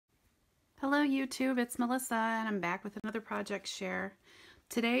Hello YouTube, it's Melissa and I'm back with another project share.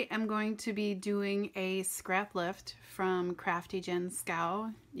 Today I'm going to be doing a scrap lift from Crafty Jen Scow.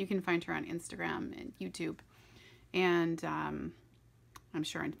 You can find her on Instagram and YouTube and I'm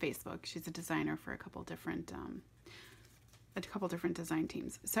sure on Facebook. She's a designer for a couple different design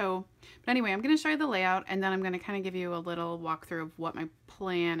teams. But anyway, I'm going to show you the layout and then I'm going to kind of give you a little walkthrough of what my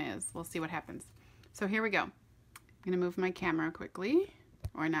plan is. We'll see what happens. So here we go. I'm going to move my camera quickly.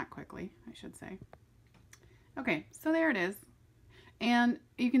 Or not quickly, I should say. Okay, so there it is. And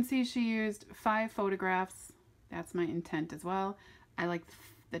you can see she used 5 photographs. That's my intent as well. I like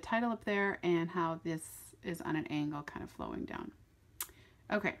the title up there and how this is on an angle kind of flowing down.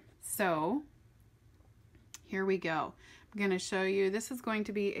 Okay, so here we go. I'm going to show you, this is going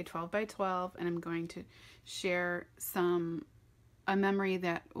to be a 12 by 12 and I'm going to share a memory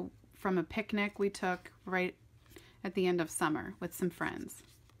that from a picnic we took right at the end of summer with some friends.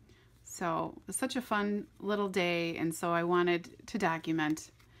 So it was such a fun little day, and so I wanted to document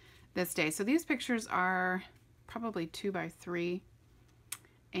this day. So these pictures are probably 2 by 3,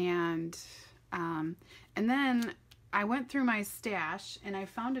 and then I went through my stash and I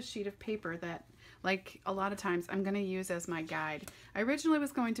found a sheet of paper that, like a lot of times, I'm going to use as my guide. I originally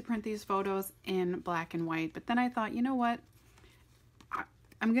was going to print these photos in black and white, but then I thought, you know what?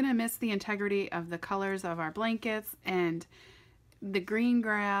 I'm going to miss the integrity of the colors of our blankets and the green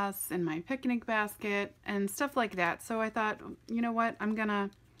grass and my picnic basket and stuff like that. So I thought, you know what? I'm going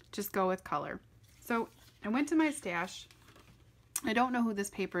to just go with color. So I went to my stash. I don't know who this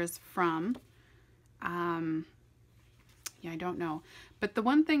paper is from. Yeah, I don't know. But the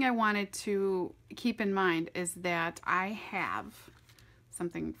one thing I wanted to keep in mind is that I have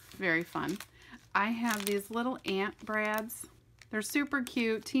something very fun. I have these little ant brads. They're super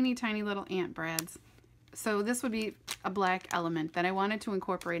cute, teeny tiny little ant brads. So this would be a black element that I wanted to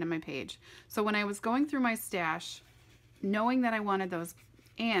incorporate on my page. So when I was going through my stash, knowing that I wanted those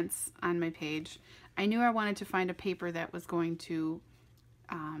ants on my page, I knew I wanted to find a paper that was going to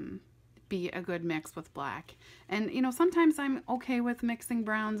be a good mix with black. And you know, sometimes I'm okay with mixing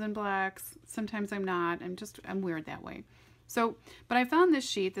browns and blacks. Sometimes I'm not. I'm weird that way. So, but I found this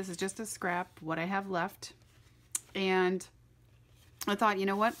sheet. This is just a scrap, what I have left. And I thought, you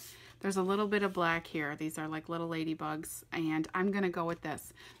know what? There's a little bit of black here. These are like little ladybugs, and I'm going to go with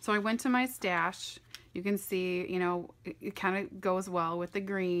this. So I went to my stash. You can see, you know, it kind of goes well with the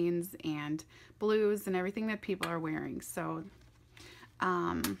greens and blues and everything that people are wearing. So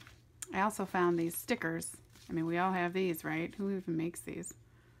I also found these stickers. I mean, we all have these, right? Who even makes these?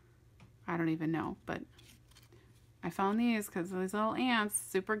 I don't even know, but I found these because these little ants,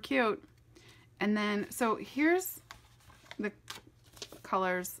 super cute. And then, so here's the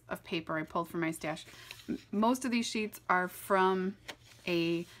colors of paper I pulled from my stash. Most of these sheets are from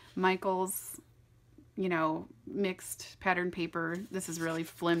a Michaels, you know, mixed pattern paper. This is really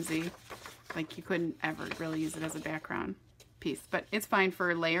flimsy. Like you couldn't ever really use it as a background piece, but it's fine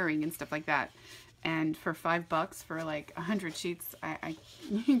for layering and stuff like that. And for $5 for like 100 sheets,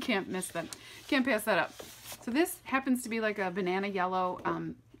 you can't miss that. Can't pass that up. So this happens to be like a banana yellow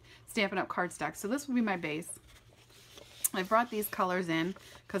Stampin' Up! Cardstock. So this will be my base. I brought these colors in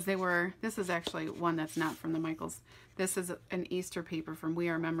because this is actually one that's not from the Michaels. This is an Easter paper from We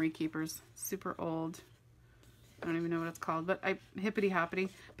Are Memory Keepers. Super old. I don't even know what it's called, but hippity hoppity.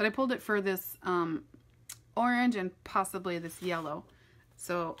 But I pulled it for this orange and possibly this yellow.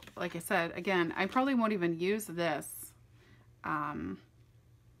 So like I said, again, I probably won't even use this,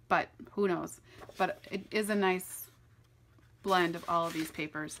 but who knows. But it is a nice blend of all of these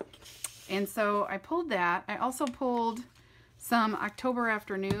papers. And so I pulled that. I also pulled some October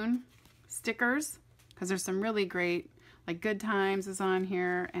Afternoon stickers because there's some really great, like Good Times is on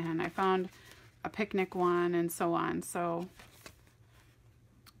here, and I found a picnic one and so on. So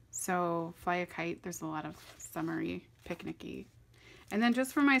Fly a Kite, there's a lot of summery, picnicky. And then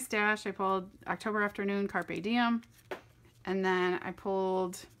just for my stash, I pulled October Afternoon, Carpe Diem, and then I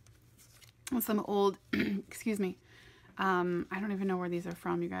pulled some old, excuse me, I don't even know where these are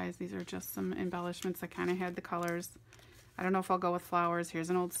from, you guys. These are just some embellishments that kind of had the colors. I don't know if I'll go with flowers. Here's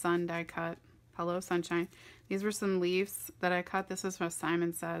an old sun die cut. Hello, sunshine. These were some leaves that I cut. This is what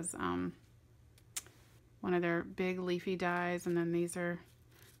Simon Says. One of their big leafy dies. And then these are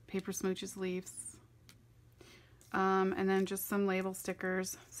Paper Smooches leaves. And then just some label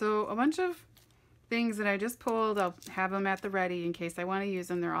stickers. So a bunch of things that I just pulled. I'll have them at the ready in case I want to use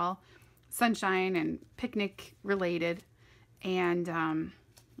them. They're all sunshine and picnic related. And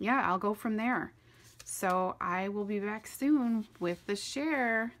yeah, I'll go from there. So I will be back soon with the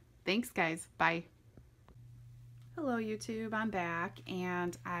share. Thanks, guys. Bye. Hello YouTube, I'm back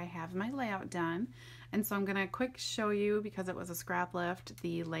and I have my layout done, and so I'm going to quick show you, because it was a scrap lift,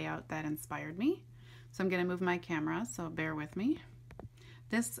 the layout that inspired me. So I'm going to move my camera, so bear with me.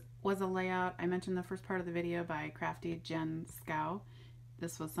 This was a layout I mentioned in the first part of the video by Crafty Jen Scow.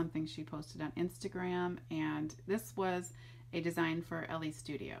 This was something she posted on Instagram, and this was a design for Ellie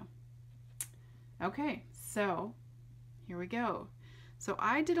Studio. Okay, so here we go. So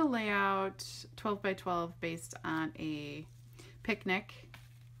I did a layout 12 by 12 based on a picnic.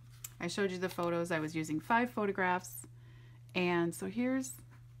 I showed you the photos. I was using 5 photographs. And so here's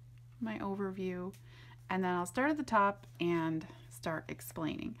my overview. And then I'll start at the top and start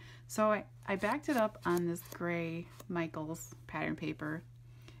explaining. So I backed it up on this gray Michaels pattern paper.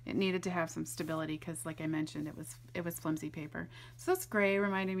 It needed to have some stability because, like I mentioned, it was flimsy paper. So this gray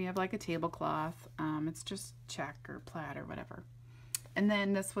reminded me of like a tablecloth. It's just check or plaid or whatever. And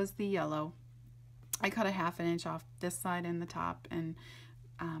then this was the yellow. I cut a 1/2 inch off this side and the top and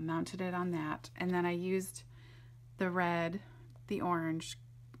mounted it on that. And then I used the red, the orange,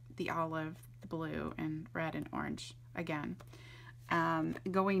 the olive, the blue, and red and orange again.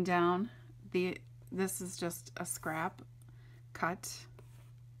 Going down, this is just a scrap cut,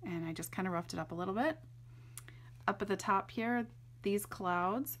 and I just kind of roughed it up a little bit. Up at the top here, these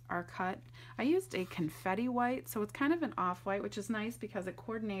clouds are cut. I used a confetti white, so it's kind of an off-white, which is nice because it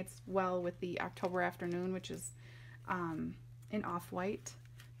coordinates well with the October afternoon, which is an off-white.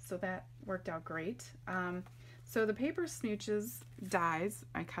 So that worked out great. So the paper smooches dies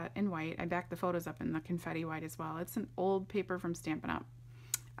I cut in white. I backed the photos up in the confetti white as well. It's an old paper from Stampin' Up.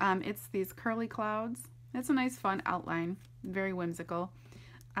 It's these curly clouds. It's a nice fun outline, very whimsical.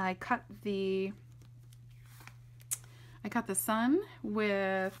 I cut the sun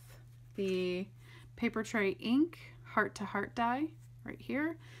with the paper tray ink heart to heart die right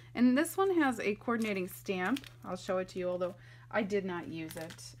here, and this one has a coordinating stamp. I'll show it to you, although I did not use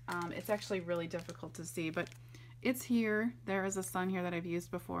it. It's actually really difficult to see, but it's here. There is a sun here that I've used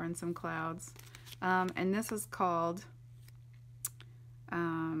before and some clouds, and this is called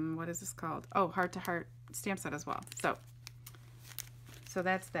what is this called? Oh, heart to heart stamp set as well. So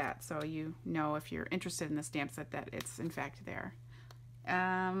that's that. So you know, if you're interested in the stamp set, that it's in fact there.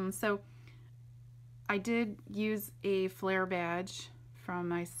 So I did use a flare badge from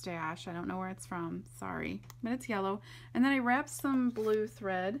my stash. I don't know where it's from, sorry, but it's yellow. And then I wrapped some blue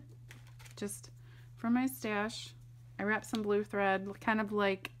thread just from my stash. I wrapped some blue thread, kind of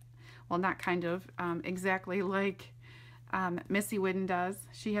like, well, not kind of, exactly like Missy Whidden does.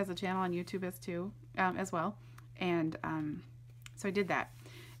 She has a channel on YouTube as well. And so I did that.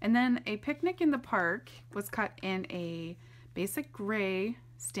 And then a picnic in the park was cut in a basic gray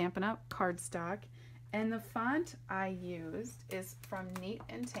Stampin' Up cardstock. And the font I used is from Neat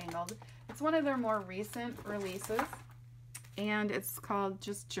and Tangled. It's one of their more recent releases. And it's called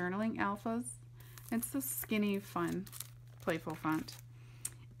just Journaling Alphas. It's a skinny, fun, playful font.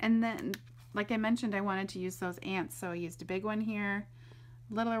 And then, like I mentioned, I wanted to use those ants. So I used a big one here,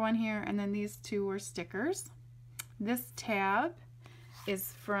 littler one here, and then these two were stickers. This tab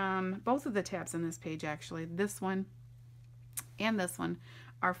is from, both of the tabs on this page actually, this one and this one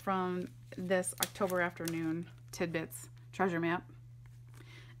are from this October Afternoon Tidbits treasure map.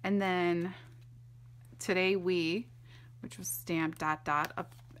 And then Today We, which was stamped ...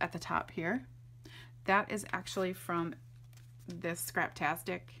 up at the top here, that is actually from this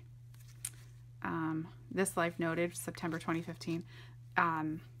Scraptastic, This Life Noted, September 2015.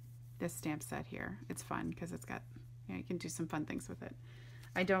 This stamp set here, it's fun because it's got, you can do some fun things with it.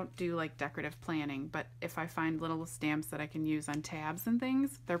 I don't do like decorative planning, but if I find little stamps that I can use on tabs and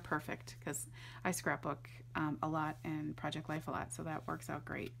things, they're perfect because I scrapbook a lot and Project Life a lot, so that works out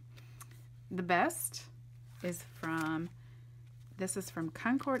great. The best is from, this is from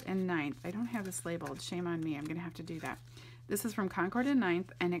Concord and 9th. I don't have this labeled, shame on me, I'm gonna have to do that. This is from Concord and 9th,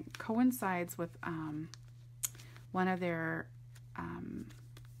 and it coincides with one of their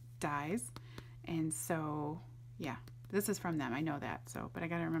dies, and so yeah, this is from them, I know that, so, but I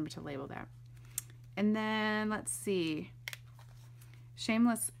gotta remember to label that. And then let's see,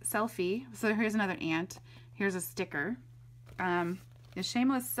 Shameless Selfie. So here's another ant. Here's a sticker. The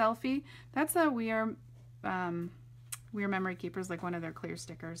Shameless Selfie, that's a We Are Memory Keepers, like one of their clear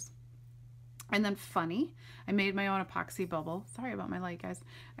stickers. And then Funny, I made my own epoxy bubble. Sorry about my light, guys.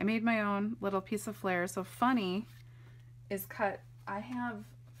 I made my own little piece of flair. So Funny is cut, I have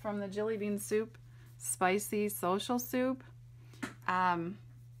from the Jelly Bean Soup Spicy Social Soup.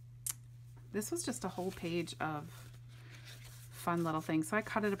 This was just a whole page of fun little things. So I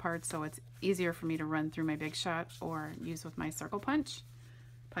cut it apart so it's easier for me to run through my Big Shot or use with my circle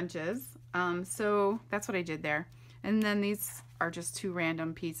punches. So that's what I did there. And then these are just 2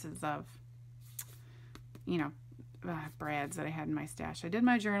 random pieces of, you know, brads that I had in my stash. I did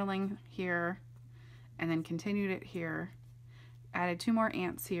my journaling here and then continued it here. Added 2 more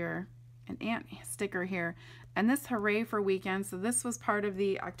ants here, an ant sticker here, and this Hooray for Weekends. So this was part of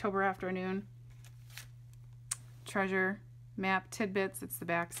the October afternoon treasure map tidbits. It's the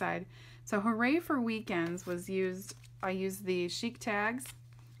back side. So Hooray for Weekends was used, I used the chic tags.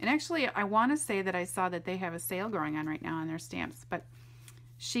 And actually, I want to say that I saw that they have a sale going on right now on their stamps. But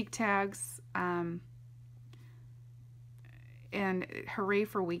chic tags and Hooray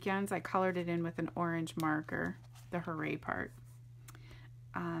for Weekends, I colored it in with an orange marker, the Hooray part.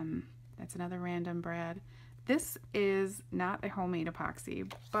 That's another random brad. This is not a homemade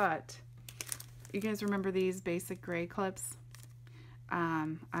epoxy, but you guys remember these basic gray clips?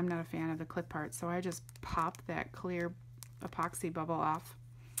 I'm not a fan of the clip part, so I just pop that clear epoxy bubble off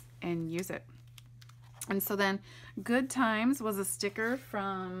and use it. And so then Good Times was a sticker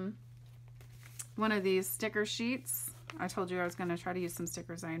from one of these sticker sheets. I told you I was going to try to use some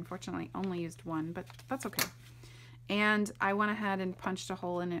stickers. I unfortunately only used one, but that's okay. And I went ahead and punched a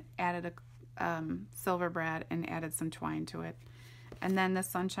hole in it, added a silver brad, and added some twine to it. And then the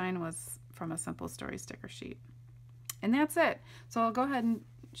sunshine was from a Simple Story sticker sheet. And that's it. So I'll go ahead and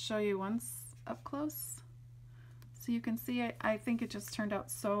show you once up close so you can see it. I think it just turned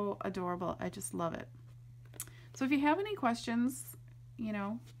out so adorable. I just love it. So if you have any questions, you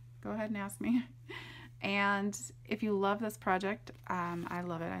know, go ahead and ask me. And if you love this project, I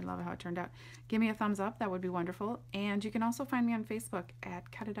love it. I love how it turned out. Give me a thumbs up. That would be wonderful. And you can also find me on Facebook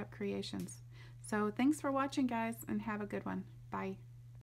at Cut It Up Creations. So thanks for watching, guys, and have a good one. Bye.